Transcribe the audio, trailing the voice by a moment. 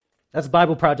That's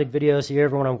Bible Project videos. So you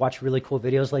ever want to watch really cool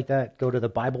videos like that, go to the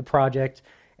Bible Project,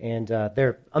 and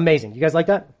they're amazing. You guys like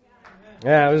that?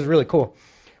 Yeah, it was really cool.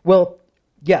 Well,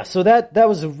 yeah, so that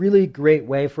was a really great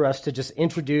way for us to just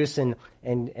introduce and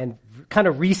kind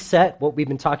of reset what we've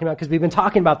been talking about, because we've been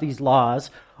talking about these laws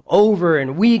over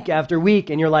and week after week,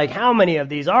 and you're like, how many of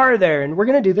these are there? And we're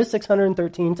going to do this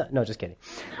 613 times. No, just kidding.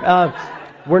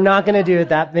 We're not going to do it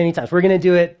that many times. We're going to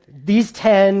do it these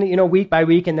 10, week by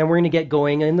week, and then we're going to get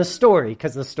going in the story,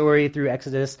 because the story through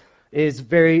Exodus is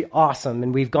very awesome,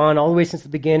 and we've gone all the way since the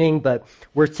beginning, but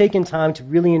we're taking time to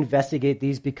really investigate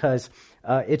these because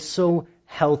it's so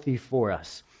healthy for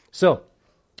us. So,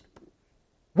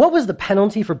 what was the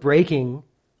penalty for breaking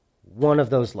one of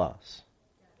those laws?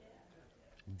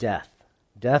 Death.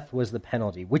 Death was the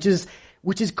penalty, which is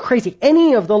crazy.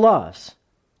 Any of the laws,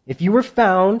 if you were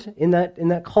found in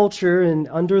that culture and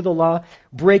under the law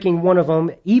breaking one of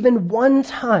them, even one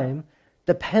time,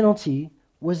 the penalty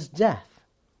was death.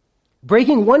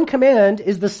 Breaking one command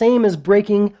is the same as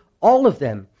breaking all of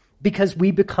them, because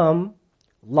we become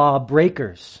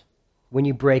lawbreakers when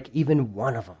you break even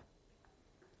one of them.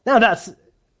 Now that's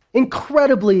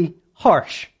incredibly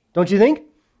harsh, don't you think?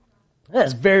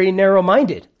 That's very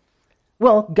narrow-minded.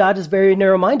 Well, God is very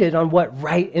narrow-minded on what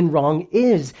right and wrong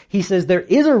is. He says there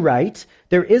is a right,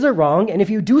 there is a wrong, and if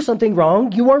you do something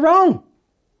wrong, you are wrong.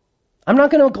 I'm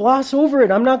not going to gloss over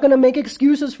it. I'm not going to make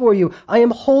excuses for you. I am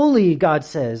holy, God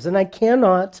says, and I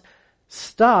cannot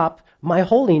stop my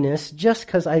holiness just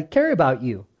because I care about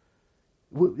you.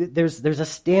 There's a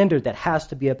standard that has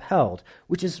to be upheld,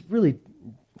 which is really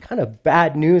kind of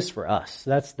bad news for us.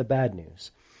 That's the bad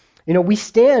news. We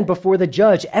stand before the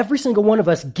judge, every single one of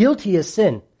us guilty of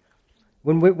sin,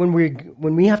 when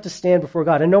we have to stand before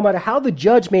God. And no matter how the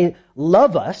judge may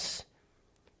love us,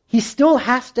 he still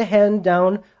has to hand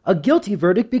down a guilty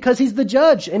verdict because he's the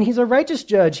judge and he's a righteous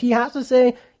judge. He has to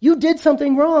say, you did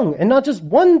something wrong, and not just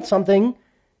one something,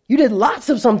 you did lots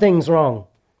of some things wrong.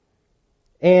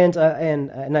 And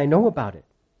I know about it.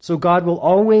 So God will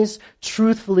always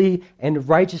truthfully and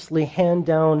righteously hand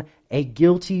down a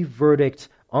guilty verdict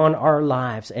on our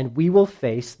lives, and we will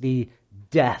face the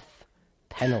death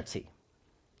penalty.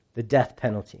 The death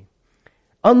penalty.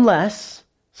 Unless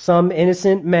some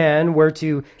innocent man were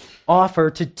to offer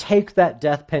to take that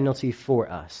death penalty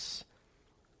for us.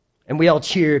 And we all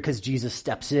cheer because Jesus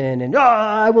steps in and,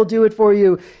 I will do it for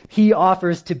you. He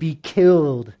offers to be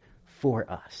killed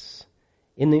for us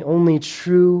in the only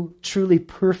truly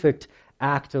perfect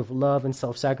act of love and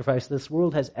self-sacrifice this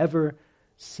world has ever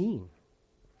seen.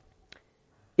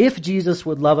 If Jesus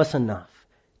would love us enough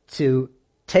to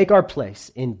take our place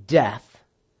in death,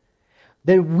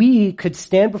 then we could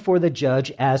stand before the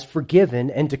judge as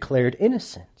forgiven and declared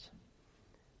innocent.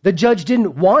 The judge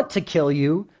didn't want to kill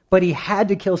you, but he had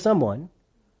to kill someone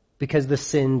because the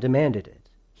sin demanded it.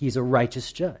 He's a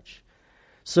righteous judge.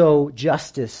 So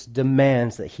justice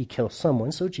demands that he kill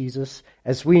someone. So Jesus,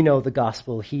 as we know the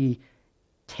gospel, he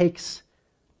takes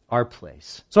our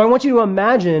place. So I want you to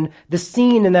imagine the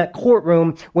scene in that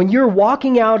courtroom when you're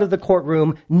walking out of the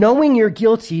courtroom knowing you're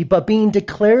guilty but being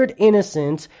declared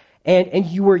innocent, and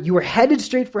you were headed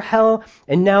straight for hell,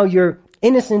 and now you're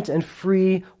innocent and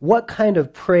free. What kind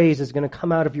of praise is going to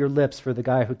come out of your lips for the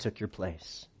guy who took your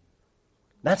place?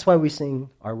 That's why we sing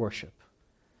our worship.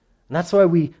 And that's why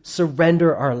we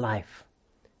surrender our life.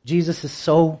 Jesus is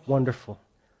so wonderful.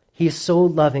 He is so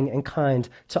loving and kind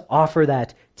to offer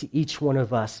that to each one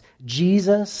of us.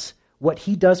 Jesus, what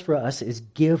he does for us is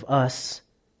give us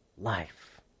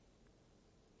life.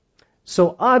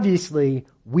 So obviously,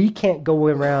 we can't go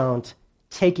around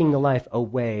taking the life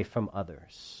away from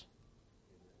others.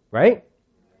 Right?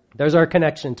 There's our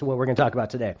connection to what we're going to talk about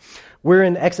today. We're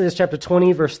in Exodus chapter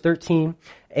 20, verse 13,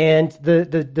 and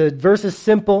the verse is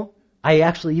simple. I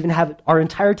actually even have our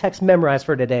entire text memorized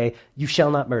for today. You shall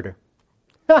not murder.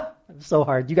 It's so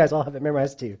hard. You guys all have it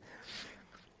memorized too.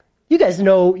 You guys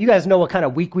know what kind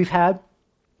of week we've had.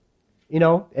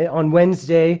 On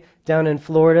Wednesday down in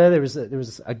Florida, there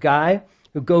was a guy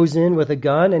who goes in with a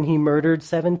gun and he murdered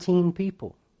 17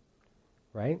 people.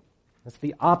 Right? That's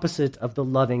the opposite of the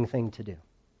loving thing to do.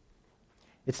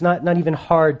 It's not even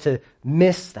hard to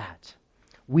miss that.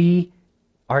 We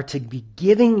are to be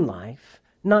giving life,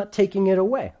 not taking it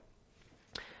away.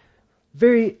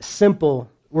 Very simple.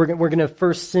 We're going to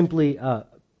first simply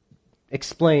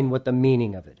explain what the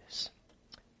meaning of it is.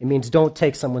 It means don't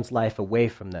take someone's life away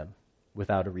from them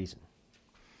without a reason.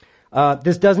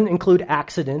 This doesn't include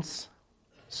accidents.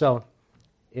 So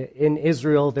in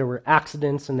Israel, there were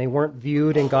accidents, and they weren't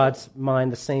viewed in God's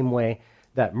mind the same way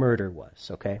that murder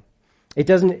was, okay? It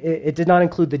did not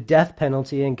include the death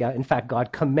penalty, and in fact,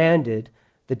 God commanded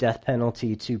the death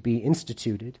penalty to be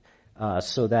instituted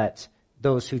so that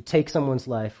those who take someone's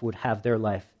life would have their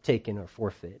life taken or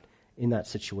forfeit in that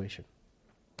situation.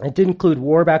 It did include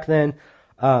war back then.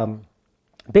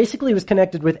 Basically, it was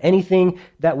connected with anything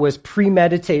that was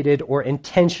premeditated or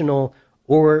intentional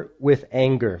or with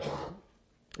anger.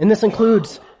 And this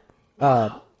includes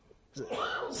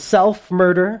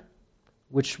self-murder,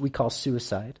 which we call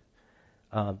suicide.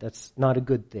 That's not a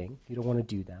good thing. You don't want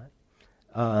to do that.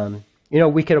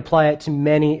 We could apply it to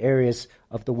many areas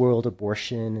of the world,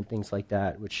 abortion and things like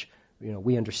that, which,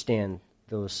 we understand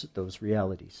those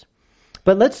realities.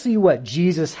 But let's see what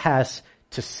Jesus has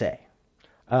to say.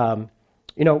 We're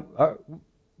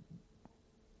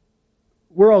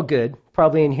all good.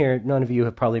 Probably in here, none of you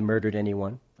have probably murdered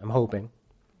anyone. I'm hoping.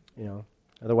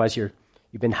 Otherwise you've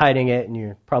been hiding it and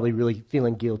you're probably really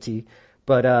feeling guilty.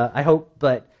 But I hope.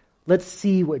 But let's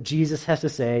see what Jesus has to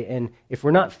say. And if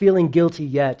we're not feeling guilty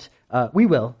yet, we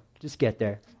will. Just get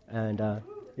there. And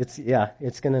it's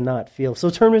going to not feel. So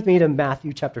turn with me to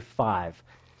Matthew chapter 5.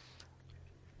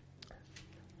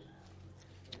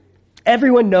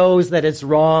 Everyone knows that it's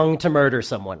wrong to murder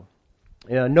someone.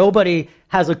 Nobody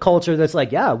has a culture that's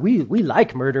like, yeah, we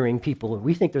like murdering people, and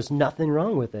we think there's nothing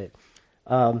wrong with it.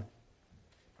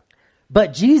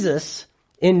 But Jesus,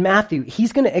 in Matthew,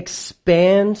 he's going to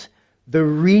expand the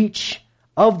reach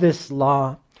of this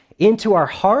law into our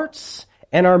hearts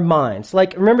and our minds.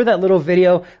 Like, remember that little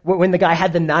video when the guy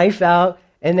had the knife out,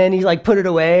 and then he put it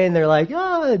away, and they're like,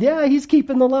 oh, yeah, he's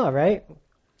keeping the law, right?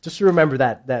 Just remember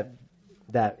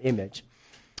that image.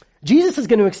 Jesus is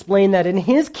going to explain that in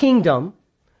his kingdom,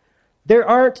 there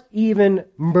aren't even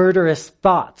murderous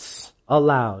thoughts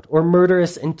allowed or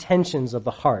murderous intentions of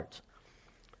the heart.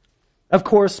 Of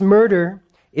course, murder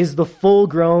is the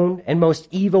full-grown and most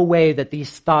evil way that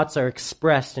these thoughts are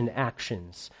expressed in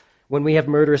actions. When we have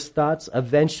murderous thoughts,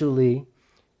 eventually,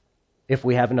 if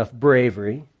we have enough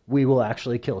bravery, we will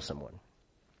actually kill someone.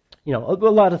 A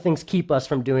lot of things keep us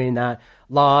from doing that.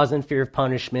 Laws and fear of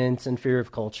punishments and fear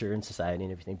of culture and society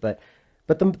and everything. But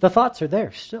the thoughts are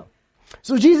there still.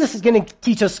 So Jesus is going to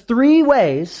teach us 3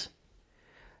 ways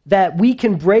that we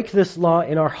can break this law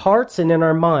in our hearts and in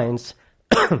our minds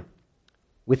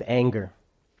with anger.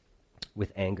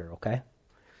 With anger, okay?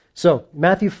 So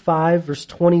Matthew 5, verse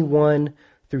 21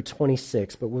 through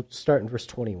 26, but we'll start in verse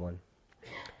 21.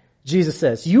 Jesus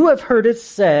says, "You have heard it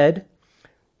said,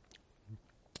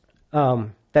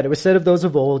 that it was said of those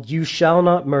of old, 'You shall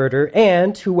not murder,'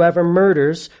 and whoever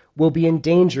murders will be in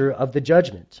danger of the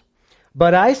judgment.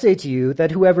 But I say to you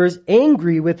that whoever is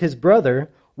angry with his brother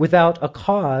without a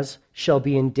cause shall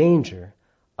be in danger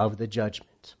of the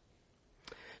judgment."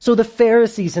 So the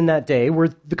Pharisees in that day were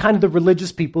the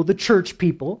religious people, the church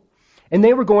people, and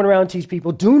they were going around to teach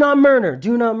people, do not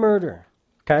murder,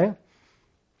 okay?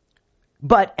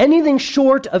 But anything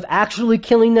short of actually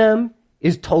killing them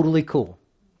is totally cool.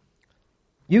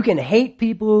 You can hate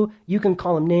people, you can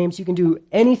call them names, you can do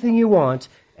anything you want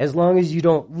as long as you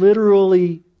don't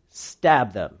literally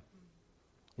stab them.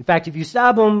 In fact, if you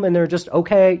stab them and they're just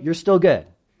okay, you're still good.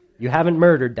 You haven't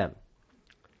murdered them.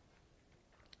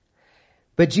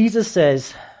 But Jesus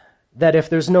says that if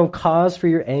there's no cause for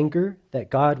your anger,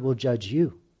 that God will judge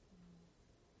you.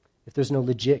 If there's no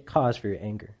legit cause for your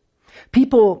anger.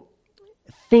 People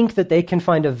think that they can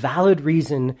find a valid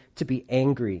reason to be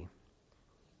angry.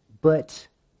 But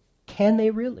can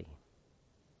they really?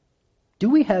 Do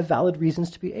we have valid reasons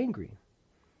to be angry?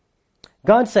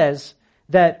 God says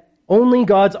that only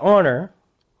God's honor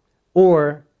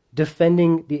or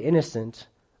defending the innocent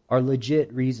are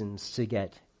legit reasons to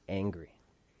get angry.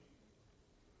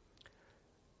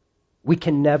 We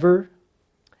can never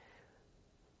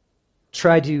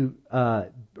try to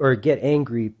or get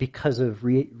angry because of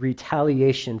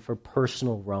retaliation for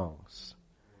personal wrongs.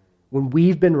 When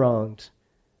we've been wronged,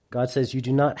 God says you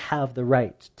do not have the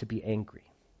right to be angry.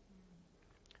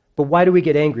 But why do we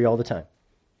get angry all the time?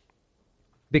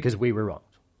 Because we were wronged.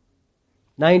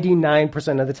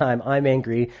 99% of the time I'm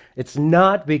angry. It's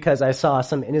not because I saw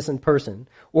some innocent person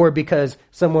or because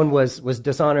someone was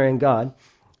dishonoring God.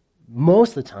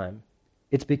 Most of the time,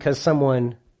 it's because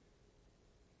someone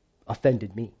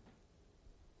offended me.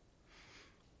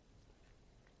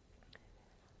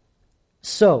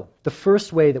 So, the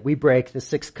first way that we break the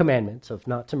 6th commandment of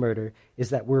not to murder is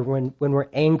that when we're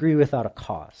angry without a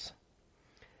cause.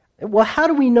 Well, how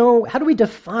do we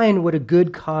define what a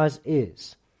good cause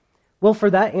is? Well, for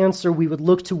that answer, we would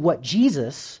look to what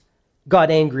Jesus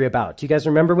got angry about. Do you guys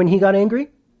remember when he got angry?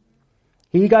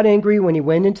 He got angry when he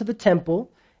went into the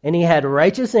temple and he had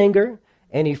righteous anger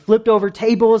and he flipped over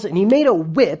tables and he made a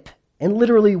whip and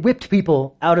literally whipped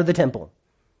people out of the temple.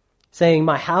 saying,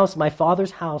 my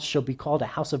Father's house shall be called a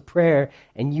house of prayer,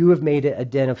 and you have made it a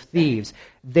den of thieves.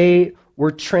 They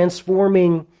were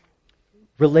transforming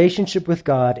relationship with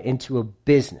God into a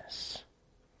business.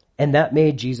 And that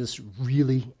made Jesus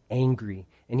really angry.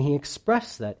 And he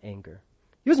expressed that anger.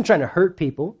 He wasn't trying to hurt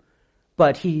people,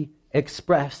 but he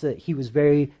expressed that he was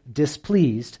very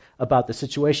displeased about the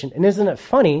situation. And isn't it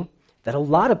funny that a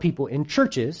lot of people in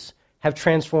churches have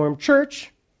transformed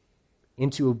church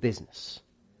into a business?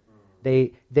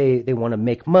 They want to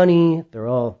make money. They're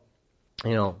all,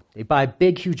 they buy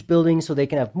big, huge buildings so they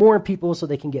can have more people, so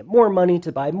they can get more money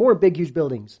to buy more big, huge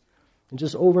buildings. And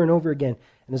just over and over again.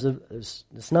 And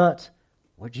it's not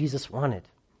what Jesus wanted.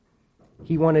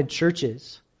 He wanted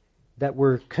churches that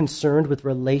were concerned with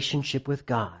relationship with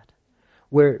God,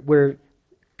 where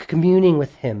communing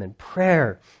with him and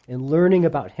prayer and learning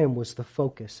about him was the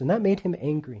focus. And that made him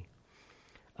angry.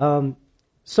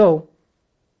 So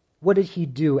what did he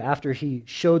do after he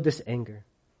showed this anger?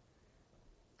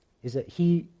 Is that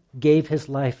he gave his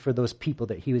life for those people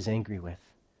that he was angry with.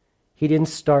 He didn't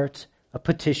start a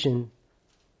petition.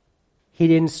 He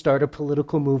didn't start a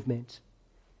political movement.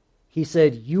 He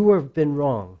said, you have been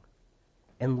wrong,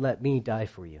 and let me die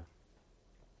for you.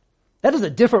 That is a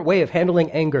different way of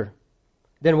handling anger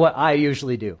than what I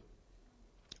usually do.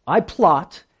 I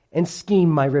plot and scheme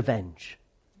my revenge.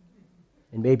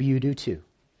 And maybe you do too.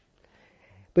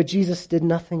 But Jesus did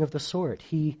nothing of the sort.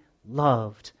 He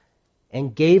loved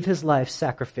and gave his life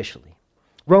sacrificially.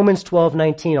 Romans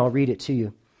 12:19, I'll read it to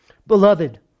you.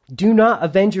 Beloved, do not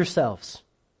avenge yourselves.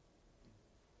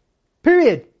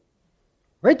 Period.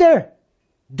 Right there.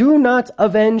 Do not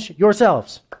avenge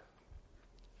yourselves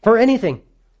for anything.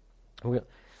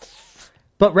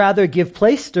 But rather give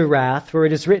place to wrath, for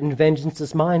it is written, vengeance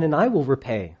is mine, and I will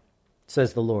repay,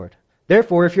 says the Lord.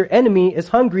 Therefore, if your enemy is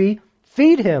hungry,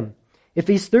 feed him. If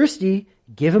he's thirsty,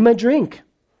 give him a drink.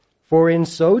 For in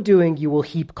so doing, you will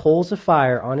heap coals of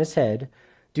fire on his head.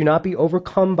 Do not be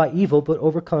overcome by evil, but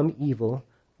overcome evil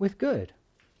with good.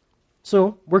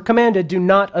 So we're commanded, do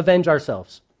not avenge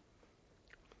ourselves.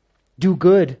 Do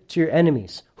good to your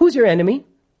enemies. Who's your enemy?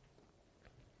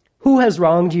 Who has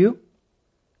wronged you?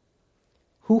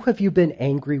 Who have you been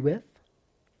angry with?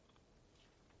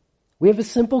 We have a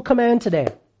simple command today.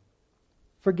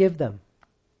 Forgive them.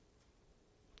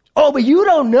 Oh, but you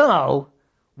don't know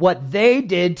what they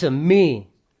did to me.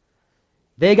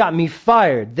 They got me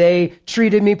fired. They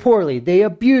treated me poorly. They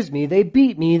abused me. They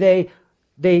beat me.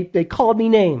 They called me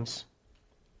names.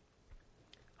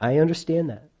 I understand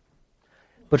that.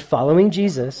 But following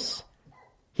Jesus,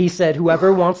 he said,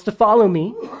 whoever wants to follow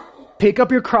me, pick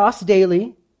up your cross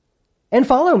daily and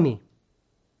follow me.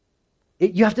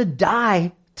 You have to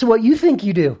die to what you think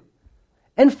you do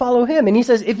and follow him. And he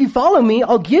says, if you follow me,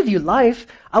 I'll give you life.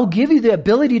 I'll give you the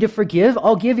ability to forgive.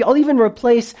 I'll even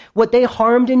replace what they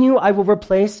harmed in you. I will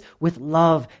replace with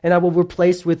love, and I will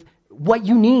replace with what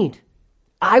you need.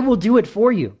 I will do it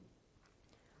for you.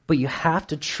 But you have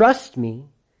to trust me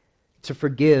to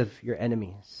forgive your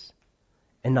enemies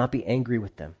and not be angry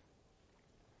with them.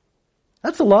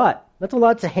 That's a lot. That's a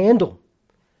lot to handle.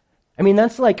 I mean,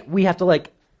 that's like we have to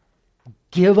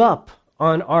give up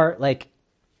on our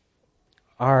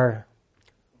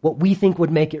what we think would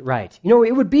make it right.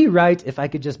 It would be right if I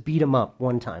could just beat them up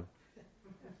one time.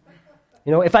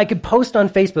 If I could post on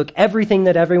Facebook everything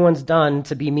that everyone's done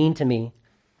to be mean to me,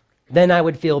 then I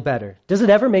would feel better. Does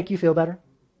it ever make you feel better?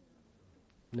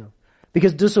 No.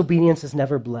 Because disobedience is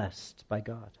never blessed by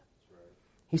God.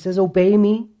 He says, obey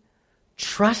me,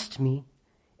 trust me,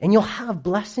 and you'll have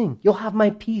blessing. You'll have my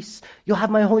peace. You'll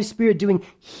have my Holy Spirit doing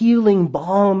healing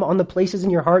balm on the places in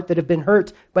your heart that have been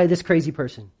hurt by this crazy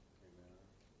person.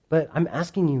 But I'm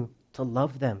asking you to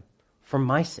love them for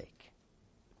my sake.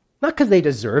 Not because they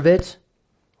deserve it,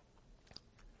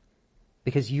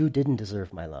 because you didn't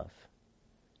deserve my love.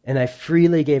 And I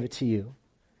freely gave it to you.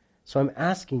 So I'm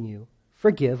asking you,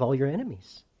 forgive all your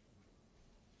enemies.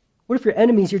 What if your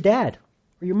enemy is your dad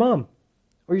or your mom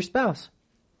or your spouse?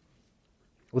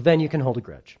 Well, then you can hold a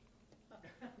grudge.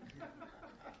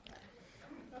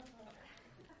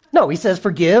 No, he says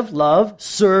forgive, love,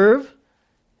 serve.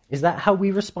 Is that how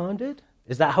we responded?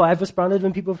 Is that how I've responded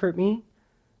when people have hurt me?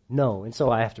 No, and so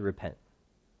I have to repent.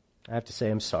 I have to say,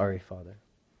 I'm sorry, Father.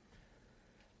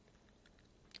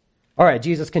 All right,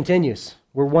 Jesus continues.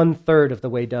 We're 1/3 of the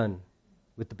way done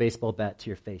with the baseball bat to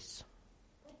your face.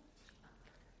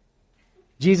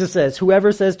 Jesus says,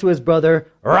 whoever says to his brother,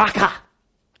 Raka.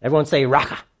 Everyone say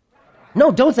Raka.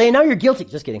 No, don't say it. Now you're guilty.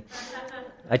 Just kidding.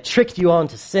 I tricked you all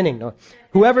into sinning. No.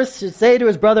 Whoever should say to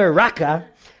his brother Raka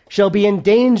shall be in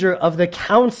danger of the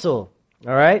council.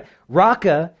 All right?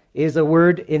 Raka is a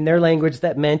word in their language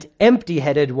that meant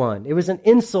empty-headed one. It was an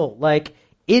insult like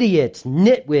idiot,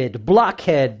 nitwit,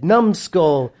 blockhead,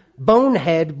 numbskull,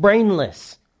 bonehead,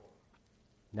 brainless.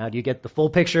 Now do you get the full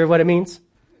picture of what it means?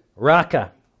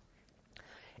 Raka.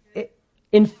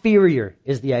 Inferior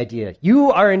is the idea.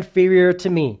 You are inferior to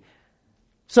me.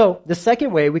 So the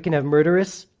second way we can have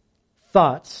murderous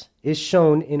thoughts is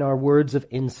shown in our words of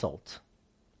insult,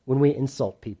 when we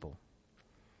insult people.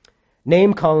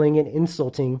 Name-calling and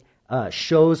insulting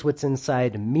shows what's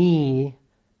inside me,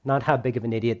 not how big of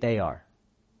an idiot they are.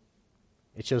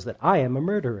 It shows that I am a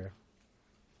murderer.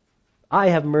 I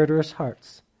have murderous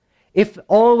hearts. If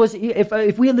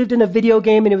we had lived in a video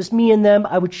game and it was me and them,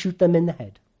 I would shoot them in the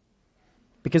head.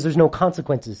 Because there's no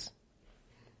consequences.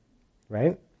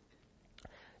 Right?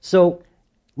 So,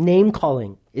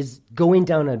 name-calling is going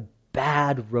down a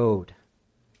bad road.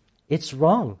 It's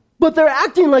wrong. But they're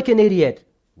acting like an idiot.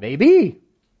 Maybe.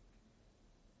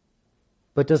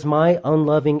 But does my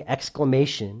unloving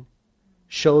exclamation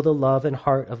show the love and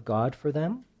heart of God for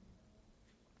them?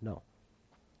 No.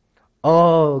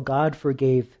 Oh, God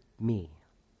forgave me.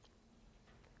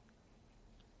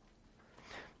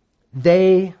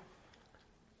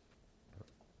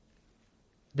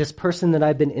 This person that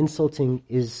I've been insulting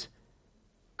is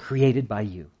created by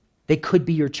you. They could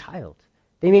be your child.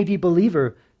 They may be a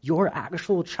believer, your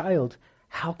actual child.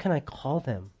 How can I call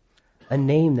them a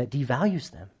name that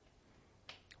devalues them?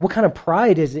 What kind of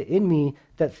pride is it in me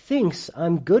that thinks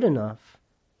I'm good enough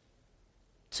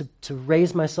to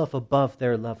raise myself above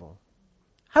their level?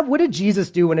 What did Jesus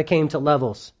do when it came to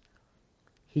levels?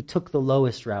 He took the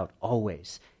lowest route,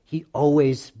 always. He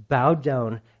always bowed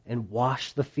down and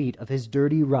washed the feet of his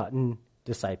dirty, rotten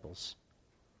disciples.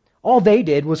 All they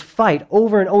did was fight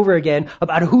over and over again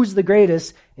about who's the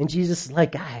greatest, and Jesus is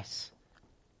like, guys,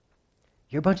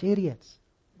 you're a bunch of idiots.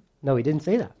 No, he didn't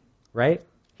say that, right?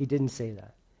 He didn't say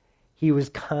that. He was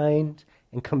kind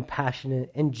and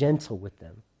compassionate and gentle with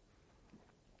them.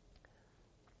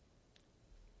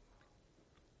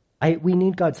 We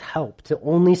need God's help to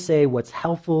only say what's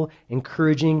helpful,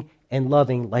 encouraging, and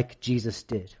loving like Jesus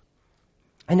did.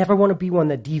 I never want to be one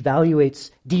that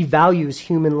devalues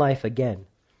human life again.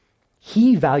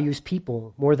 He values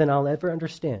people more than I'll ever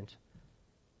understand.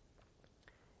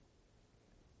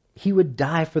 He would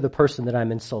die for the person that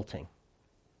I'm insulting.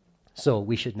 So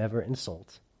we should never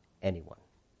insult anyone,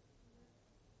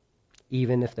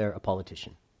 even if they're a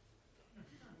politician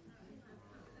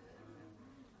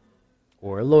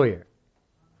or a lawyer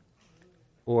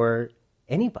or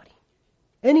anybody,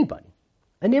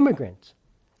 an immigrant,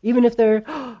 even if they're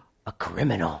a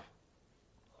criminal.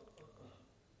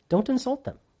 Don't insult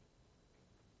them.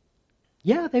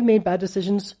 Yeah, they've made bad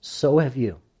decisions, so have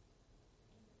you.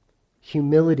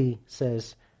 Humility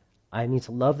says, I need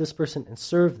to love this person and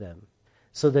serve them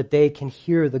so that they can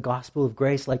hear the gospel of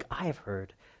grace like I have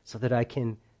heard, so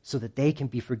that they can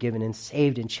be forgiven and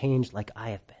saved and changed like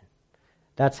I have been.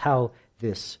 That's how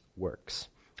this works.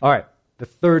 All right, the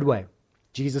third way.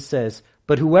 Jesus says,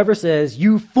 but whoever says,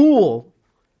 you fool,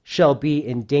 shall be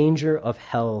in danger of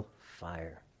hell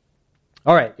fire.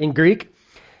 All right, in Greek,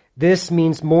 this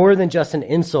means more than just an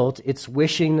insult. It's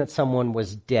wishing that someone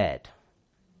was dead.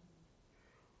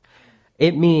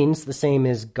 It means the same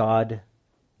as God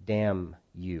damn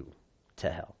you to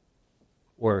hell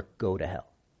or go to hell.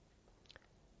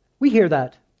 We hear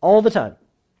that all the time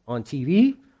on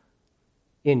TV,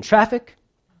 in traffic.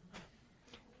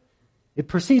 It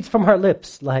proceeds from our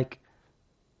lips like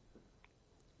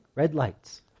red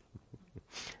lights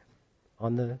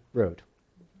on the road.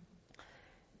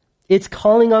 It's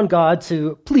calling on God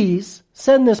to please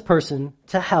send this person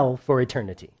to hell for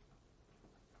eternity.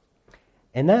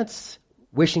 And that's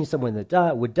wishing someone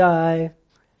that would die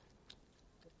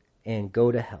and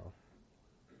go to hell.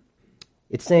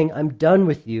 It's saying, I'm done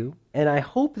with you, and I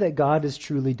hope that God is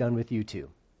truly done with you too.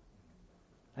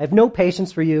 I have no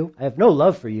patience for you. I have no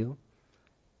love for you.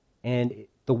 And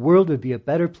the world would be a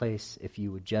better place if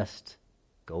you would just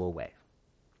go away.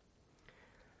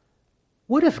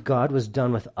 What if God was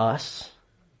done with us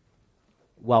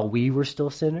while we were still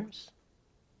sinners?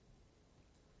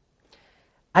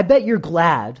 I bet you're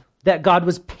glad that God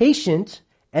was patient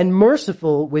and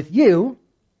merciful with you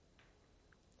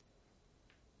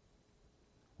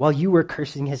while you were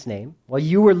cursing his name, while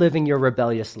you were living your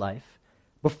rebellious life.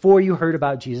 Before you heard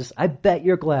about Jesus, I bet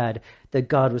you're glad that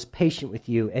God was patient with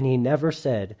you and he never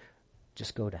said,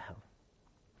 just go to hell.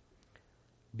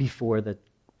 Before the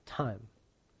time.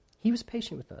 He was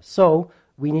patient with us. So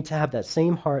we need to have that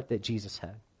same heart that Jesus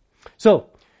had. So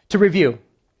to review,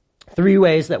 3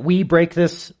 ways that we break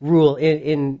this rule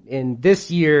in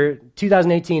this year,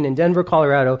 2018, in Denver,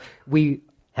 Colorado. We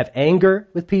have anger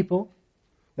with people.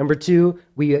 Number 2,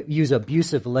 we use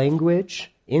abusive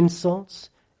language, insults.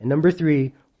 And number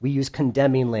 3, we use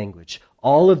condemning language.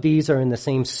 All of these are in the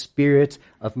same spirit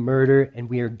of murder, and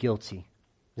we are guilty.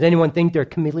 Does anyone think they're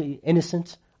completely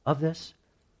innocent of this?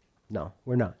 No,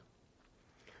 we're not.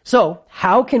 So,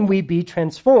 how can we be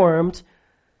transformed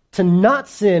to not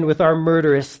sin with our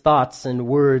murderous thoughts and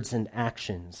words and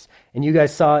actions? And you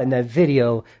guys saw in that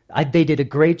video, they did a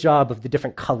great job of the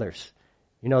different colors.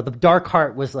 You know, the dark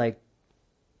heart was like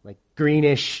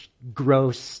greenish,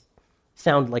 gross,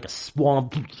 sound like a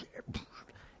swamp,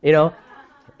 you know?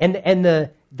 And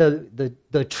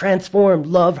the transformed,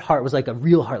 loved heart was like a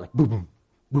real heart, like boom, boom,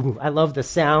 boom, boom. I love the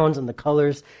sounds and the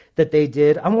colors that they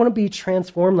did. I want to be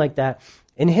transformed like that.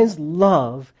 And his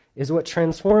love is what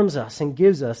transforms us and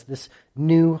gives us this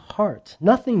new heart.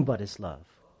 Nothing but his love.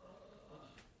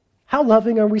 How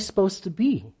loving are we supposed to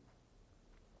be?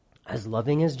 As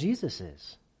loving as Jesus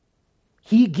is.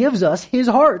 He gives us his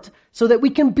heart so that we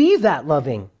can be that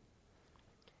loving.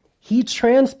 He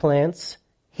transplants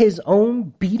his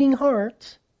own beating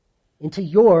heart into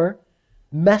your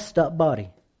messed up body.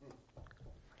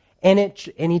 And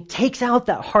he takes out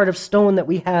that heart of stone that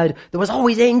we had that was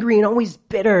always angry and always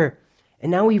bitter.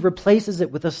 And now he replaces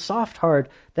it with a soft heart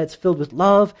that's filled with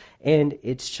love, and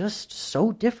it's just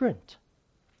so different.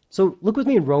 So look with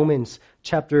me in Romans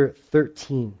chapter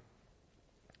 13.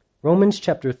 Romans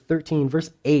chapter 13,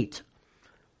 verse 8. This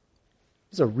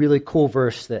is a really cool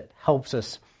verse that helps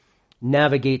us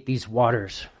navigate these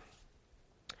waters.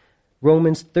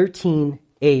 Romans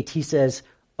 13:8, he says,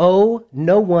 "Owe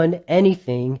no one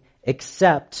anything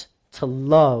except to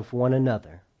love one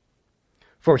another.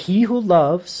 For he who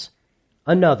loves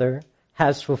another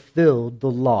has fulfilled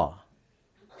the law.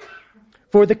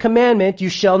 For the commandment, you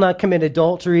shall not commit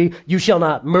adultery, you shall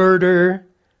not murder,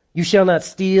 you shall not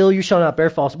steal, you shall not bear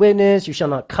false witness, you shall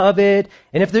not covet.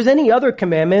 And if there's any other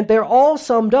commandment, they're all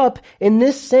summed up in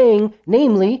this saying,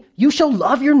 namely, you shall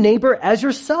love your neighbor as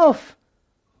yourself.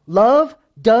 Love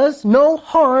does no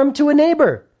harm to a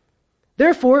neighbor.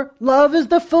 Therefore, love is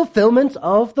the fulfillment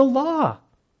of the law."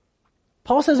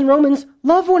 Paul says in Romans,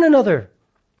 love one another.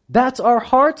 That's our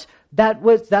heart.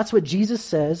 That's what Jesus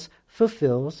says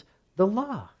fulfills the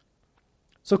law.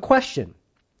 So question,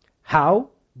 how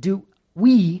do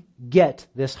we get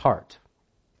this heart?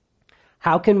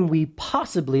 How can we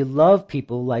possibly love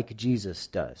people like Jesus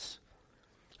does?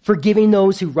 Forgiving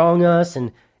those who wrong us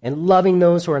and loving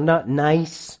those who are not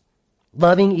nice,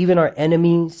 loving even our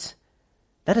enemies.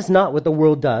 That is not what the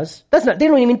world does. They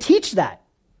don't even teach that.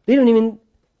 They don't even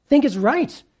think it's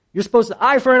right. You're supposed to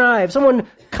eye for an eye. If someone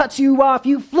cuts you off,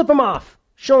 you flip them off.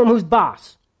 Show them who's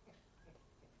boss.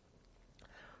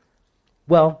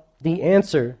 Well, the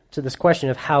answer to this question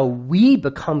of how we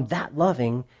become that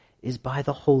loving is by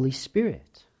the Holy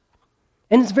Spirit.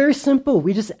 And it's very simple.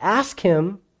 We just ask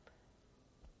him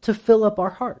to fill up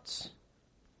our hearts.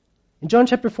 In John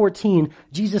chapter 14,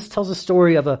 Jesus tells a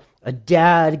story of a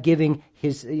dad giving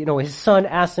his son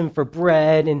asks him for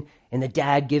bread, and the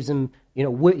dad gives him,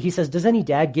 he says, does any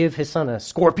dad give his son a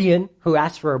scorpion who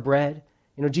asks for a bread?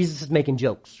 Jesus is making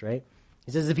jokes, right?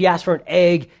 He says if he asks for an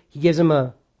egg, he gives him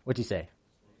what'd he say?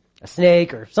 A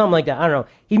snake or something like that. I don't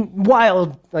know.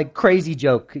 Wild, crazy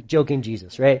joking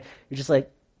Jesus, right? You're just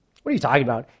like, what are you talking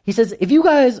about? He says, if you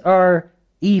guys are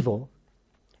evil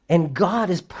and God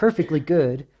is perfectly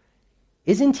good,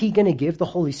 isn't he going to give the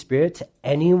Holy Spirit to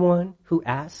anyone who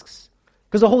asks?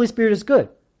 Because the Holy Spirit is good.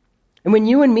 And when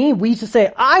you and me, we used to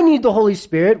say, I need the Holy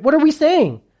Spirit, what are we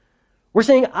saying? We're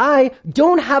saying, I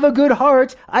don't have a good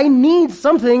heart. I need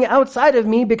something outside of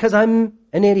me because I'm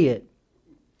an idiot.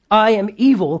 I am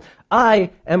evil. I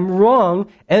am wrong.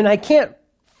 And I can't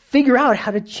figure out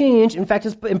how to change. In fact,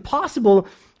 it's impossible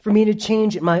for me to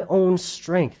change in my own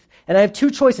strength. And I have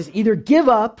two choices. Either give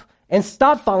up and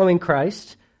stop following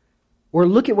Christ, or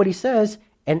look at what he says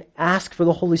and ask for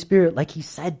the Holy Spirit like he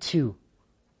said to.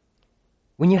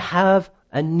 When you have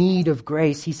a need of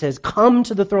grace, he says, come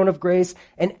to the throne of grace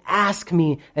and ask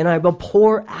me, and I will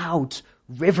pour out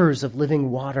rivers of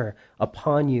living water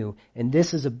upon you. And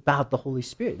this is about the Holy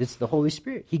Spirit. It's the Holy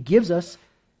Spirit. He gives us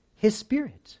his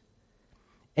Spirit.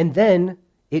 And then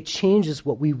it changes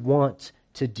what we want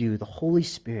to do, the Holy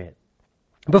Spirit.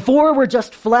 Before, we're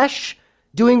just flesh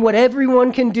doing what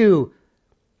everyone can do.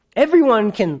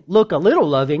 Everyone can look a little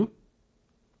loving.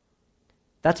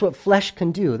 That's what flesh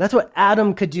can do. That's what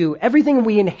Adam could do. Everything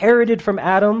we inherited from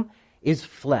Adam is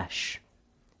flesh.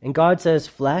 And God says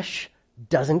flesh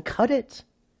doesn't cut it.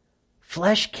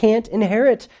 Flesh can't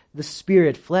inherit the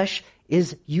Spirit. Flesh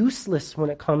is useless when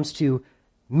it comes to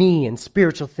me and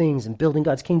spiritual things and building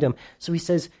God's kingdom. So he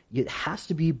says it has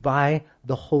to be by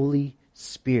the Holy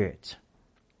Spirit.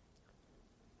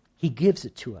 He gives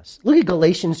it to us. Look at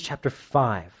Galatians chapter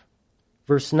 5,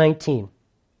 verse 19.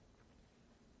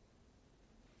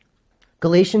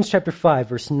 Galatians chapter 5,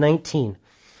 verse 19.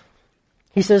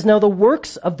 He says, now the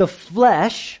works of the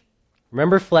flesh,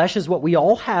 remember flesh is what we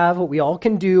all have, what we all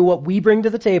can do, what we bring to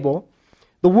the table.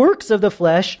 The works of the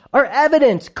flesh are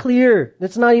evident, clear.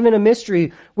 That's not even a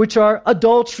mystery, which are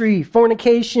adultery,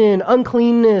 fornication,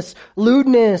 uncleanness,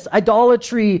 lewdness,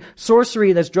 idolatry,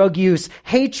 sorcery, that's drug use,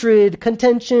 hatred,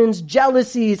 contentions,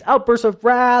 jealousies, outbursts of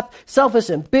wrath, selfish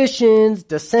ambitions,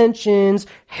 dissensions,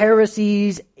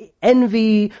 heresies,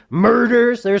 envy,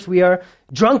 murders, there's we are,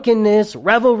 drunkenness,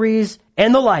 revelries,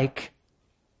 and the like.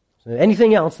 So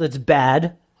anything else that's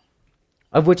bad,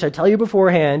 of which I tell you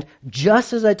beforehand,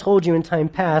 just as I told you in time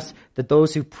past, that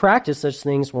those who practice such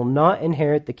things will not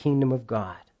inherit the kingdom of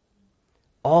God.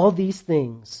 All these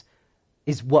things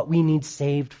is what we need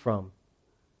saved from.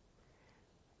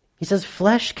 He says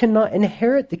flesh cannot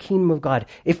inherit the kingdom of God.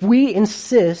 If we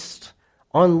insist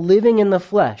on living in the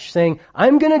flesh, saying,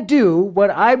 I'm going to do what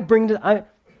I bring to,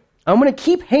 I'm going to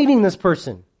keep hating this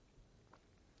person.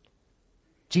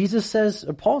 Jesus says,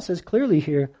 or Paul says clearly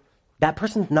here, that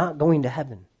person's not going to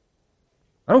heaven.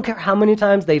 I don't care how many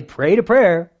times they've prayed a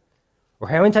prayer, or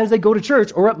how many times they go to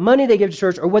church, or what money they give to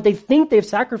church, or what they think they've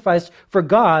sacrificed for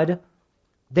God.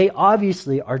 They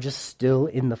obviously are just still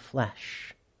in the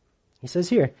flesh. He says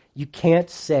here, you can't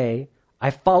say,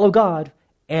 I follow God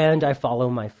and I follow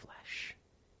my flesh.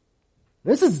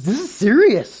 This is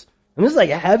serious. And this is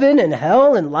like heaven and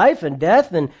hell and life and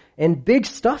death and big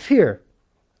stuff here.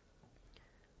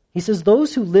 He says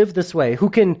those who live this way, who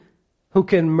can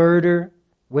murder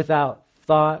without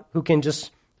thought, who can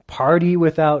just party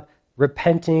without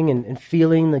repenting and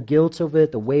feeling the guilt of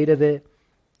it, the weight of it,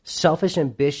 selfish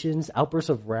ambitions, outbursts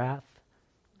of wrath,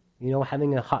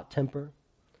 having a hot temper.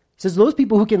 He says those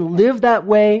people who can live that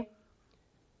way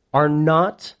are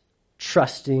not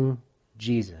trusting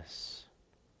Jesus.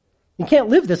 You can't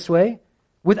live this way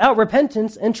without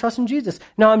repentance and trust in Jesus.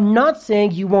 Now, I'm not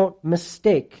saying you won't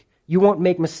mistake. You won't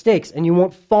make mistakes and you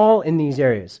won't fall in these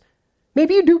areas.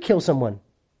 Maybe you do kill someone.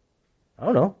 I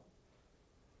don't know.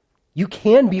 You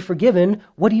can be forgiven.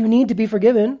 What do you need to be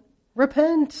forgiven?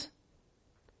 Repent.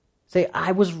 Say,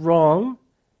 I was wrong,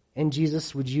 and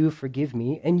Jesus, would you forgive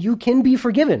me? And you can be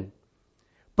forgiven.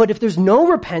 But if there's no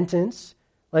repentance,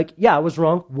 like, yeah, I was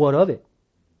wrong, what of it?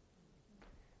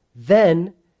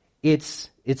 Then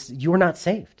you're not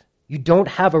saved. You don't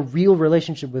have a real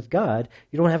relationship with God.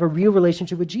 You don't have a real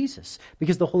relationship with Jesus,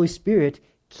 because the Holy Spirit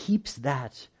keeps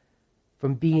that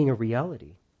from being a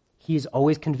reality. He is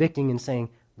always convicting and saying,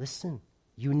 listen,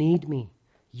 you need me.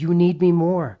 You need me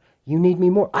more. You need me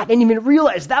more. I didn't even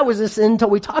realize that was a sin until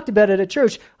we talked about it at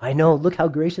church. I know, look how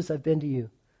gracious I've been to you.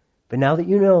 But now that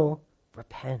you know,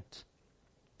 repent.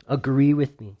 Agree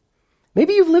with me.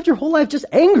 Maybe you've lived your whole life just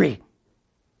angry.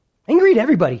 Angry at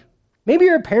everybody. Maybe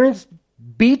your parents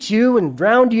beat you and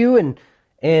drowned you and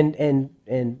I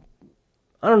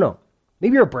don't know.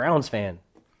 Maybe you're a Browns fan.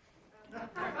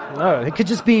 I don't know. It could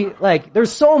just be like,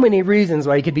 there's so many reasons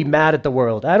why you could be mad at the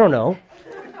world. I don't know.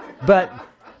 But,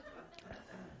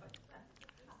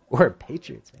 or a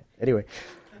Patriots fan. Anyway.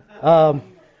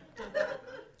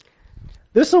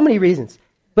 There's so many reasons.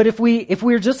 But if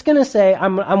we're just going to say,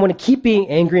 I'm going to keep being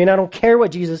angry and I don't care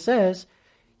what Jesus says,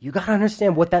 you got to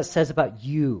understand what that says about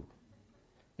you.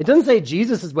 It doesn't say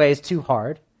Jesus' way is too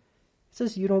hard. It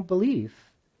says you don't believe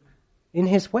in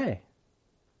his way.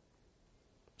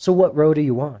 So what road are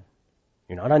you on?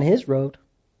 You're not on his road.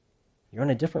 You're on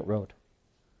a different road.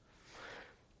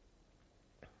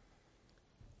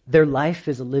 Their life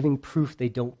is a living proof they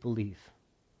don't believe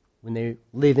when they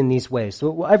live in these ways.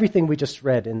 So everything we just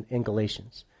read in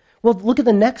Galatians. Well, look at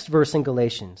the next verse in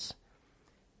Galatians.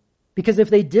 Because if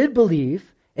they did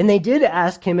believe, and they did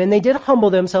ask him, and they did humble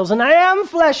themselves, and I am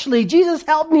fleshly, Jesus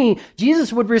help me,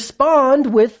 Jesus would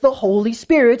respond with the Holy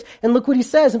Spirit. And look what he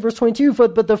says in verse 22,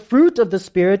 but the fruit of the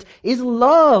Spirit is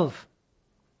love,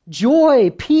 joy,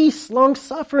 peace,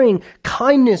 long-suffering,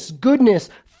 kindness, goodness,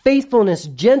 faithfulness,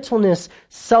 gentleness,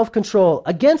 self-control.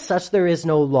 Against such there is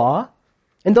no law.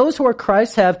 And those who are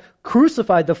Christ have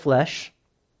crucified the flesh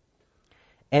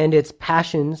and its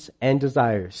passions and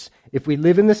desires. If we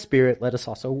live in the Spirit, let us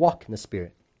also walk in the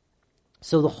Spirit.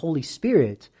 So the Holy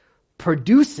Spirit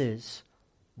produces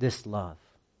this love.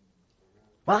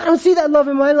 Well, I don't see that love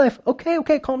in my life.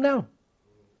 Okay, calm down.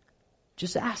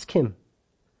 Just ask him.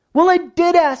 Well, I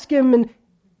did ask him, and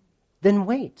then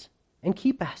wait and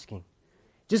keep asking.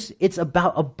 It's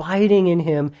about abiding in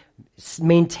him,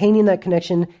 maintaining that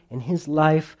connection, and his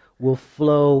life will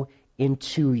flow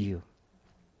into you.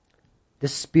 The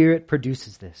Spirit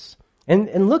produces this.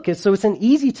 And look, so it's an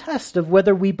easy test of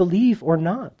whether we believe or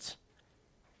not.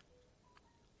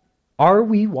 Are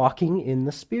we walking in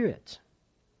the Spirit?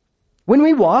 When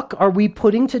we walk, are we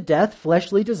putting to death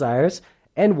fleshly desires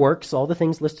and works, all the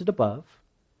things listed above,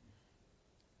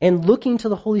 and looking to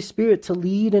the Holy Spirit to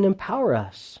lead and empower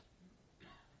us?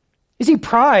 You see,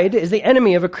 pride is the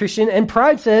enemy of a Christian, and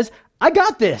pride says, I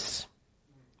got this.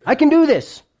 I can do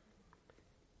this.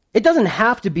 It doesn't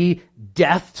have to be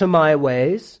death to my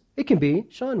ways. It can be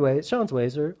Sean's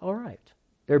ways are all right.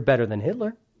 They're better than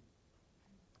Hitler.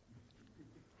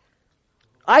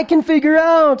 I can figure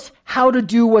out how to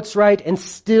do what's right and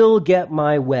still get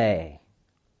my way.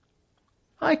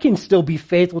 I can still be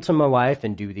faithful to my wife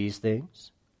and do these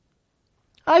things.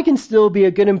 I can still be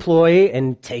a good employee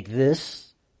and take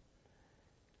this.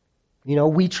 You know,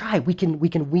 we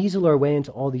can weasel our way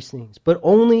into all these things, but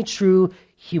only true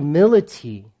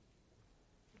humility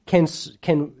can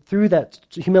through that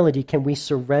humility can we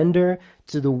surrender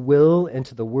to the will and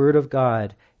to the word of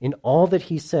God in all that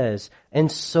he says,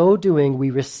 and so doing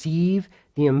we receive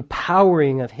the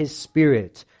empowering of his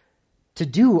Spirit to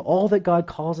do all that God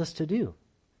calls us to do.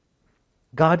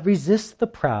 God resists the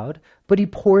proud, but he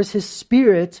pours his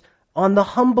Spirit on the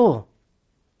humble.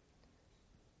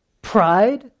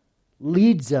 Pride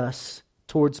leads us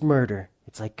towards murder.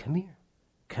 It's like, come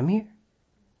here.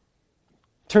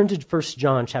 Turn to 1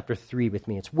 John chapter 3 with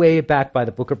me. It's way back by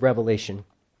the book of Revelation.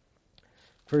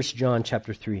 1 John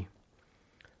chapter 3.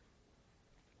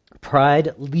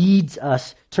 Pride leads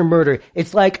us to murder.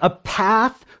 It's like a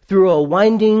path through a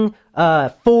winding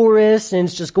forest, and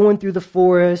it's just going through the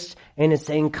forest, and it's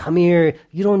saying, come here,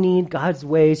 you don't need God's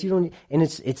ways, and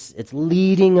it's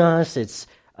leading us,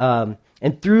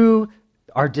 and through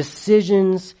our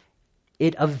decisions,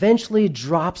 it eventually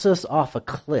drops us off a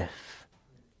cliff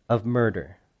of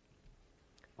murder.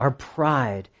 Our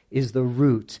pride is the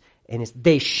root, and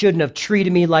they shouldn't have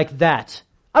treated me like that.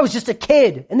 I was just a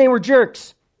kid, and they were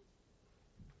jerks.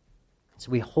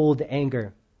 So we hold the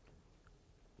anger.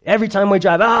 Every time we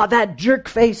drive, that jerk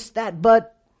face, that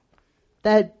butt,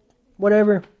 that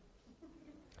whatever.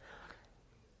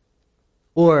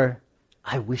 Or,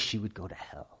 I wish she would go to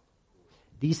hell.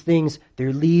 These things,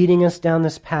 they're leading us down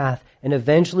this path, and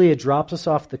eventually it drops us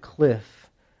off the cliff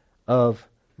of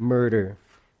murder.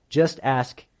 Just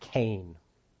ask Cain.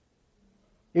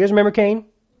 You guys remember Cain?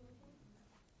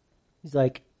 He's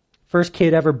like first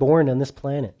kid ever born on this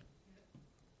planet.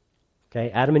 Okay,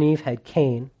 Adam and Eve had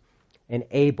Cain and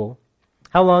Abel.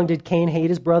 How long did Cain hate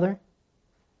his brother?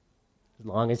 As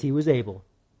long as he was able.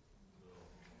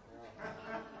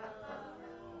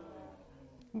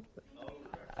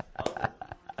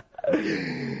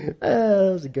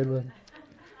 That was a good one.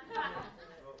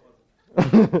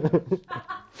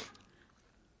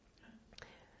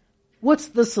 What's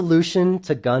the solution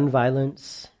to gun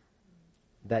violence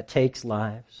that takes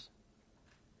lives?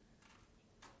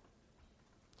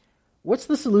 What's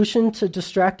the solution to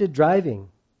distracted driving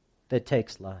that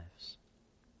takes lives?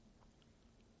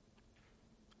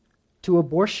 To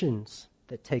abortions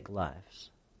that take lives?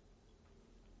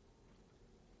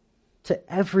 To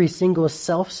every single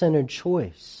self-centered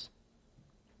choice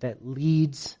that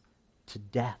leads to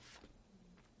death?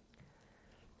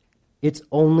 It's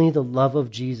only the love of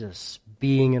Jesus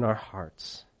being in our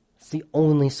hearts. It's the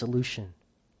only solution.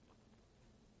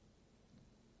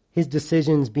 His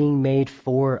decisions being made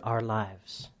for our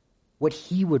lives. What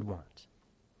he would want.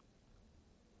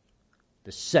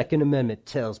 The Second Amendment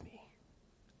tells me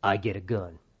I get a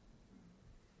gun.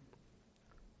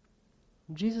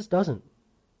 Jesus doesn't.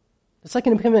 The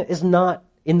Second Amendment is not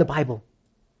in the Bible.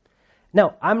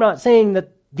 Now, I'm not saying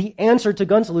that the answer to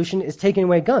gun solution is taking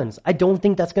away guns. I don't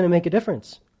think that's going to make a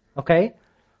difference. Okay?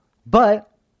 But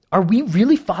are we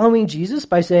really following Jesus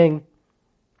by saying,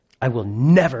 I will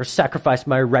never sacrifice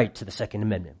my right to the Second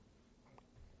Amendment?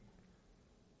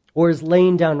 Or is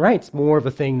laying down rights more of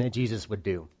a thing that Jesus would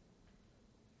do?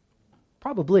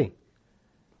 Probably.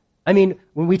 I mean,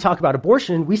 when we talk about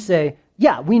abortion, we say,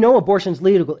 yeah, we know abortion's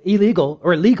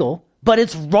illegal, but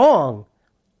it's wrong.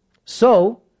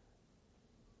 So,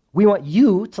 we want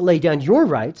you to lay down your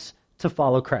rights to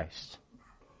follow Christ.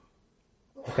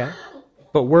 Okay?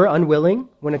 But we're unwilling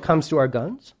when it comes to our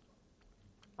guns.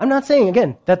 I'm not saying,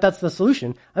 again, that that's the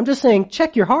solution. I'm just saying,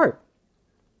 check your heart.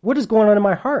 What is going on in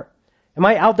my heart? Am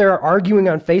I out there arguing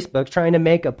on Facebook trying to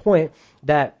make a point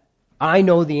that I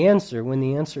know the answer when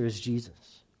the answer is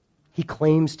Jesus? He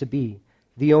claims to be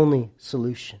the only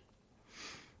solution.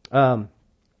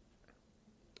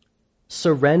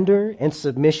 surrender and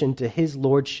submission to his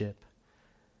lordship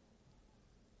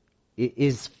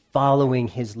is following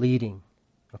his leading.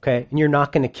 Okay? And you're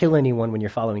not going to kill anyone when you're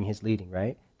following his leading,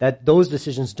 right? That those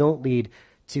decisions don't lead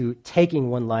to taking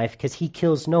one life because he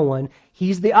kills no one.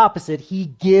 He's the opposite. He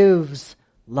gives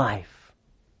life.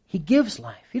 He gives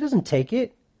life. He doesn't take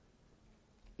it.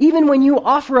 Even when you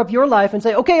offer up your life and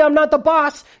say, okay, I'm not the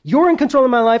boss. You're in control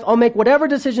of my life. I'll make whatever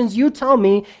decisions you tell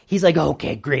me. He's like,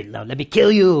 okay, great, Lord, let me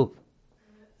kill you.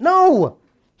 No.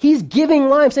 He's giving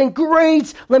life, saying,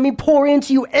 great, let me pour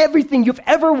into you everything you've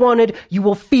ever wanted. You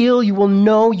will feel, you will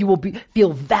know, you will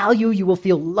feel value, you will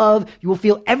feel love, you will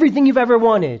feel everything you've ever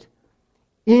wanted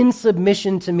in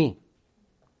submission to me.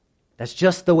 That's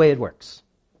just the way it works.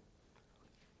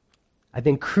 I've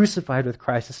been crucified with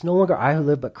Christ. It's no longer I who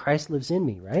live, but Christ lives in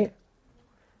me, right?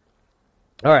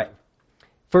 All right.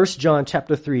 1 John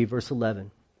chapter 3, verse 11.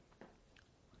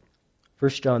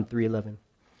 1 John 3:11.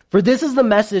 For this is the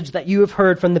message that you have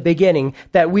heard from the beginning,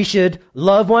 that we should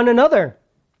love one another,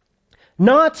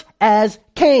 not as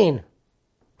Cain.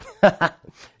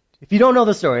 If you don't know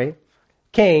the story,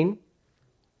 Cain,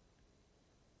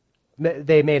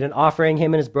 they made an offering.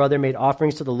 Him and his brother made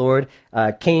offerings to the Lord.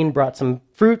 Cain brought some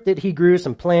fruit that he grew,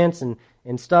 some plants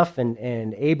and stuff,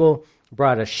 and Abel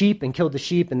brought a sheep and killed the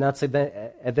sheep, and that's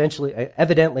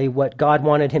evidently what God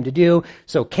wanted him to do.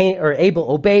 So Abel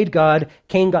obeyed God.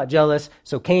 Cain got jealous.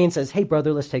 So Cain says, hey,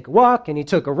 brother, let's take a walk. And he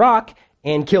took a rock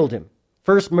and killed him.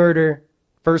 First murder,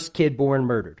 first kid born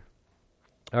murdered.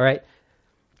 All right?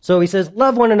 So he says,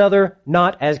 love one another,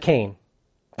 not as Cain.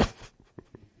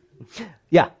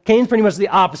 Yeah, Cain's pretty much the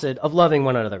opposite of loving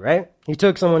one another, right? He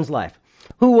took someone's life,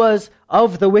 who was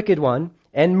of the wicked one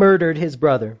and murdered his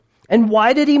brother. And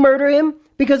why did he murder him?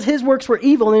 Because his works were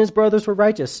evil and his brothers were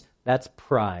righteous. That's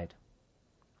pride.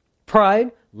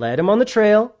 Pride led him on the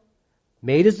trail,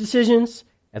 made his decisions.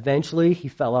 Eventually, he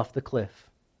fell off the cliff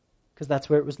because that's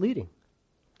where it was leading.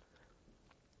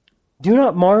 Do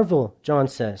not marvel, John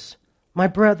says. My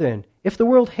brethren, if the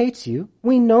world hates you,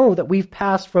 we know that we've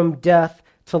passed from death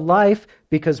to life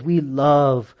because we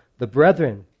love the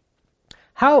brethren.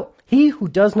 He who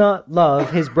does not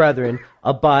love his brethren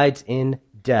abides in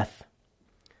death.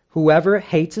 Whoever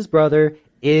hates his brother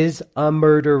is a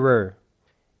murderer.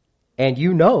 And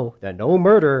you know that no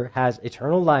murderer has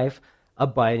eternal life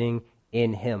abiding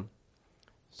in him.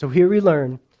 So here we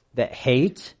learn that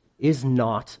hate is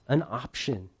not an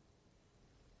option.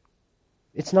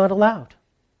 It's not allowed.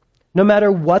 No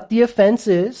matter what the offense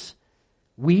is,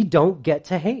 we don't get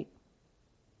to hate.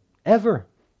 Ever.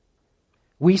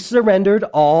 We surrendered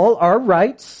all our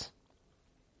rights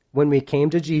when we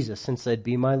came to Jesus and said,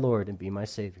 be my Lord and be my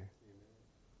Savior.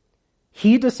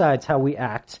 He decides how we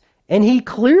act, and he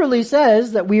clearly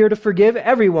says that we are to forgive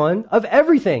everyone of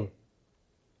everything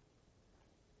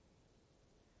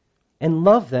and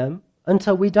love them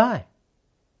until we die.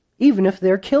 Even if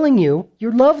they're killing you,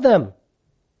 you love them.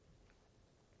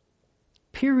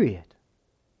 Period.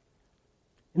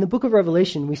 In the book of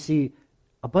Revelation, we see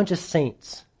a bunch of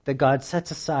saints that God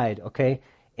sets aside, okay?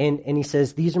 And he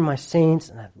says, these are my saints,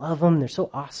 and I love them. They're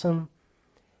so awesome.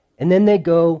 And then they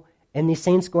go, and these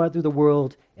saints go out through the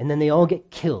world, and then they all get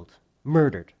killed,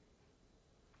 murdered.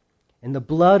 And the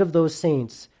blood of those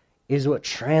saints is what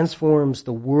transforms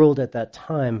the world at that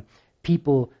time.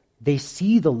 People, they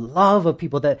see the love of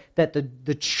people, that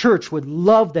the church would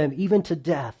love them even to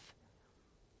death.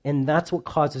 And that's what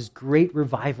causes great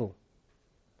revival,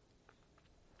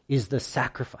 is the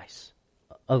sacrifice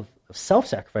of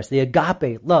self-sacrifice, the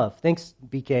agape love. Thanks,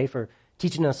 BK, for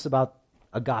teaching us about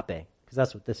agape, because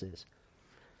that's what this is.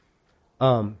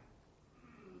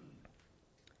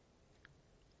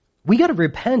 We got to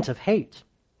repent of hate.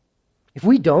 If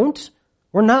we don't,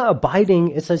 we're not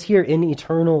abiding, it says here, in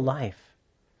eternal life.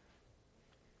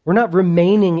 We're not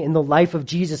remaining in the life of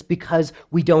Jesus because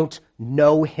we don't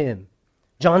know him.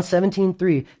 John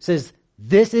 17:3 says,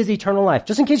 this is eternal life.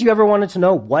 Just in case you ever wanted to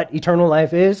know what eternal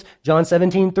life is, John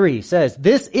 17:3 says,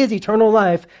 this is eternal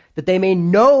life, that they may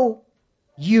know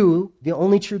you, the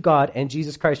only true God, and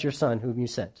Jesus Christ, your Son, whom you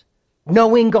sent.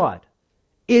 Knowing God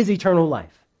is eternal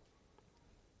life.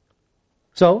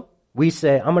 So we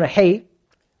say, I'm going to hate.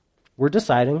 We're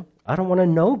deciding, I don't want to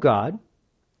know God.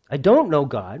 I don't know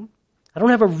God. I don't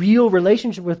have a real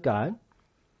relationship with God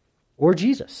or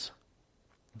Jesus.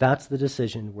 That's the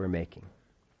decision we're making.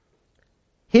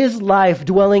 His life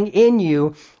dwelling in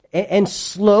you, and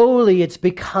slowly it's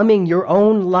becoming your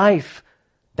own life.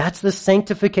 That's the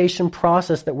sanctification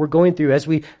process that we're going through as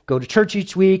we go to church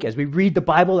each week, as we read the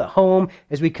Bible at home,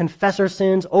 as we confess our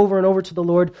sins over and over to the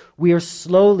Lord. We are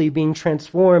slowly being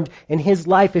transformed, and his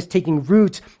life is taking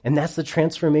root, and that's the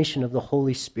transformation of the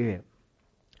Holy Spirit.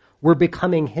 We're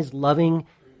becoming his loving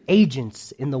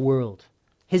agents in the world.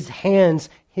 His hands,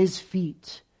 his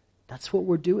feet. That's what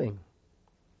we're doing.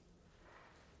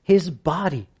 His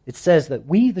body. It says that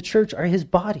we, the church, are his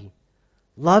body,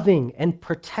 loving and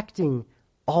protecting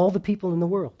all the people in the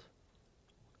world.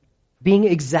 Being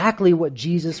exactly what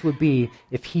Jesus would be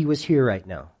if he was here right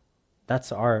now.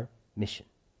 That's our mission.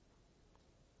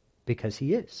 Because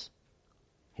he is.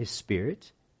 His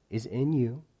Spirit is in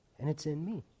you and it's in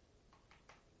me.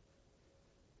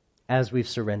 As we've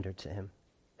surrendered to him.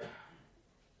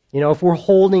 You know, if we're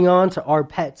holding on to our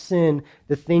pet sin,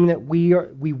 the thing that we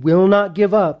will not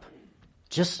give up,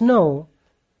 just know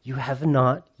you have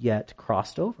not yet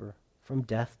crossed over from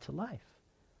death to life.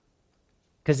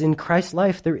 Because in Christ's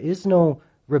life, there is no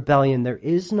rebellion. There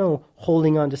is no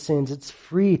holding on to sins. It's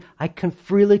free. I can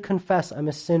freely confess I'm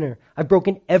a sinner. I've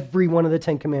broken every one of the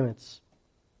 10 Commandments.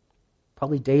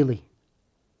 Probably daily.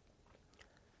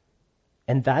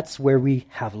 And that's where we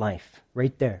have life,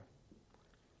 right there.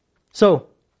 So,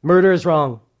 murder is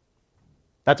wrong.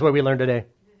 That's what we learned today.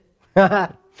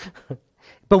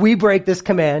 But we break this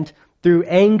command through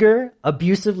anger,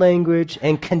 abusive language,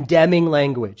 and condemning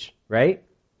language, right?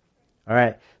 All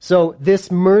right. So this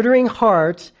murdering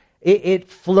heart, it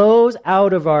flows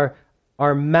out of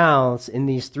our mouths in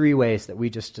these 3 ways that we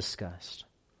just discussed.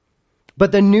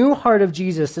 But the new heart of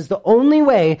Jesus is the only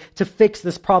way to fix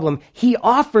this problem. He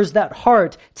offers that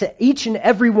heart to each and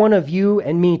every one of you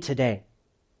and me today.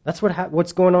 That's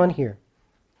what's going on here.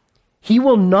 He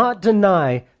will not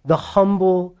deny the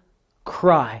humble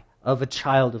cry of a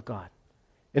child of God.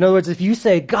 In other words, if you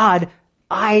say, God,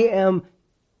 I am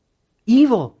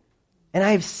evil and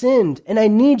I have sinned and I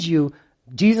need you,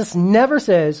 Jesus never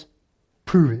says,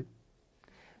 prove it.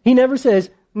 He never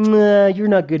says, nah, you're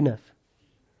not good enough.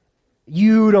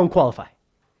 You don't qualify.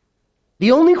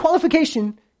 The only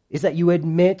qualification is that you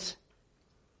admit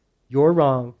you're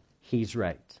wrong, he's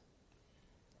right.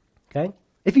 Okay?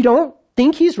 If you don't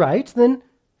think he's right, then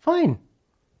fine.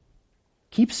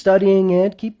 Keep studying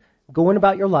it. Keep going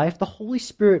about your life. The Holy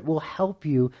Spirit will help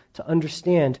you to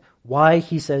understand why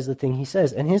he says the thing he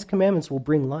says. And his commandments will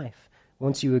bring life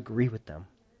once you agree with them.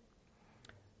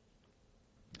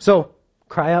 So,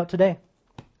 cry out today.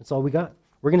 That's all we got.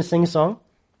 We're going to sing a song.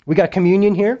 We got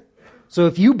communion here. So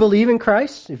if you believe in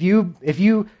Christ, if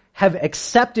you have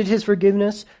accepted his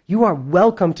forgiveness, you are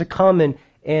welcome to come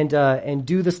and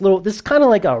do this is kind of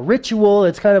like a ritual.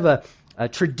 It's kind of a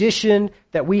tradition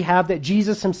that we have that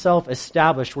Jesus himself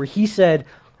established, where he said,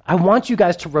 I want you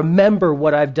guys to remember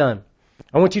what I've done.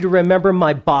 I want you to remember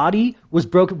my body was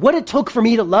broken. What it took for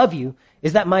me to love you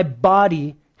is that my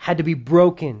body had to be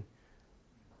broken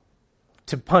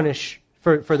to punish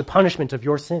for the punishment of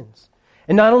your sins.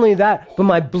 And not only that, but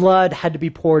my blood had to be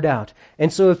poured out.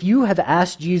 And so if you have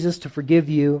asked Jesus to forgive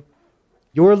you,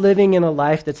 you're living in a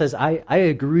life that says, I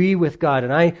agree with God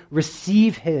and I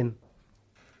receive him,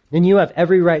 then you have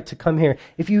every right to come here.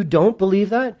 If you don't believe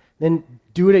that, then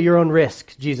do it at your own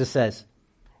risk, Jesus says.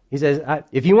 He says,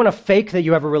 if you want to fake that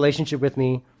you have a relationship with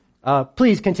me,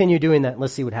 please continue doing that and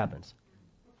let's see what happens.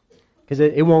 Because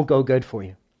it won't go good for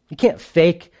you. You can't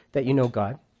fake that you know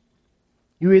God.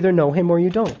 You either know him or you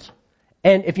don't.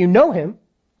 And if you know him,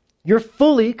 you're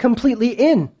fully, completely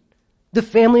in the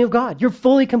family of God. You're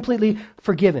fully, completely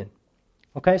forgiven.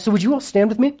 Okay, so would you all stand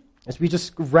with me as we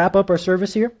just wrap up our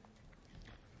service here?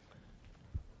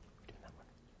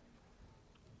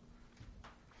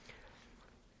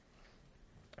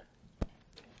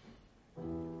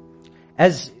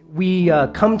 As we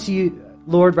come to you,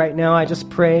 Lord, right now, I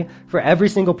just pray for every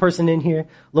single person in here.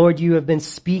 Lord, you have been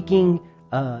speaking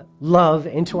love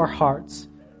into our hearts.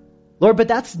 Lord, but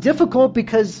that's difficult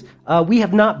because we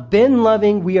have not been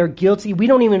loving. We are guilty. We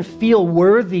don't even feel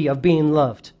worthy of being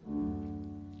loved.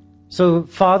 So,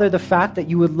 Father, the fact that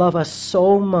you would love us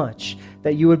so much,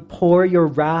 that you would pour your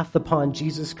wrath upon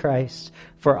Jesus Christ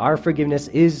for our forgiveness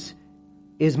is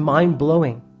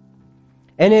mind-blowing.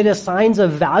 And it assigns a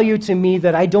value to me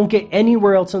that I don't get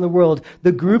anywhere else in the world.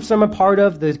 The groups I'm a part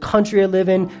of, the country I live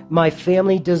in, my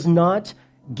family does not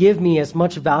give me as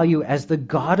much value as the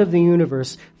God of the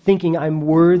universe, thinking I'm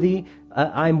worthy,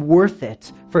 I'm worth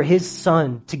it for his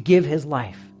son to give his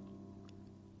life.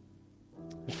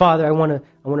 Father, I want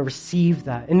to receive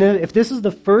that. And if this is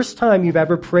the first time you've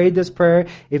ever prayed this prayer,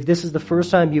 if this is the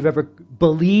first time you've ever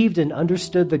believed and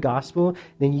understood the gospel,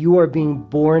 then you are being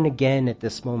born again at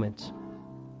this moment.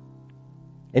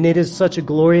 And it is such a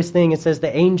glorious thing. It says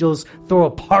the angels throw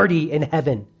a party in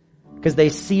heaven because they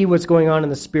see what's going on in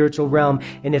the spiritual realm.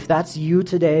 And if that's you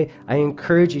today, I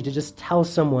encourage you to just tell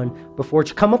someone before,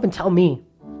 come up and tell me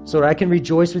so that I can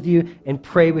rejoice with you and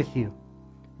pray with you.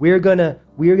 we're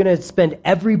gonna spend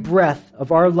every breath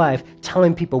of our life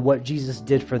telling people what Jesus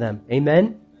did for them.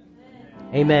 Amen?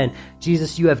 Amen.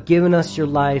 Jesus, you have given us your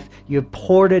life. You have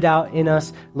poured it out in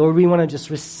us. Lord, we want to just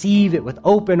receive it with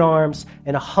open arms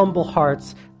and humble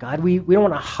hearts. God, we don't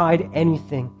want to hide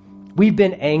anything. We've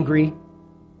been angry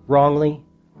wrongly.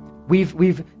 We've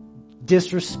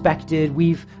disrespected.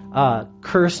 We've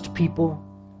cursed people.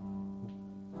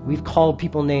 We've called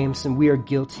people names, and we are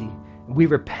guilty. We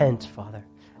repent, Father.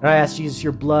 And I ask Jesus,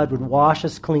 your blood would wash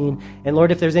us clean. And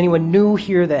Lord, if there's anyone new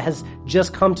here that has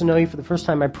just come to know you for the first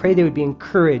time, I pray they would be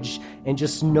encouraged and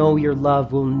just know your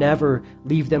love will never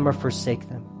leave them or forsake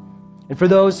them. And for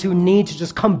those who need to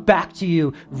just come back to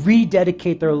you,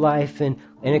 rededicate their life and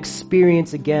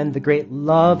experience again the great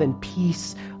love and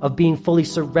peace of being fully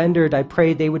surrendered, I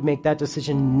pray they would make that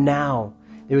decision now.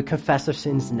 They would confess their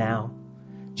sins now.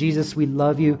 Jesus, we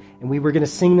love you, and we were going to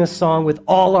sing this song with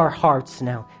all our hearts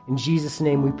now. In Jesus'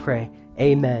 name we pray.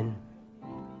 Amen.